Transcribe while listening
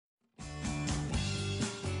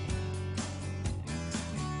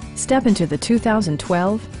Step into the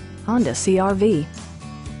 2012 Honda CR-V.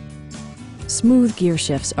 Smooth gear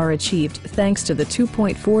shifts are achieved thanks to the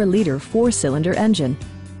 2.4-liter four-cylinder engine.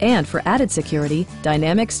 And for added security,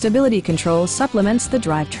 dynamic stability control supplements the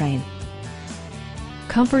drivetrain.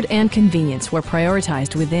 Comfort and convenience were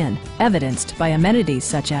prioritized within, evidenced by amenities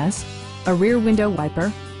such as a rear window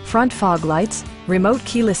wiper, front fog lights, remote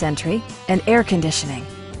keyless entry, and air conditioning.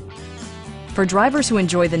 For drivers who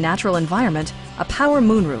enjoy the natural environment, a power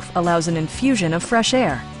moonroof allows an infusion of fresh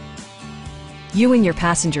air. You and your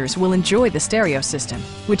passengers will enjoy the stereo system,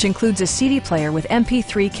 which includes a CD player with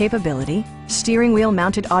MP3 capability, steering wheel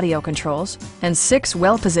mounted audio controls, and 6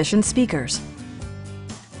 well-positioned speakers.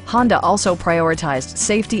 Honda also prioritized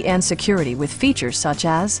safety and security with features such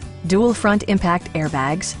as dual front impact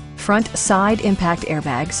airbags, front side impact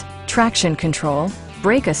airbags, traction control,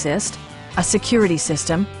 brake assist, a security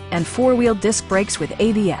system, and 4-wheel disc brakes with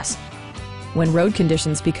ABS. When road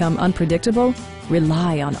conditions become unpredictable,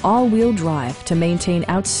 rely on all-wheel drive to maintain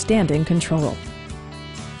outstanding control.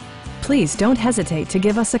 Please don't hesitate to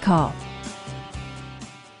give us a call.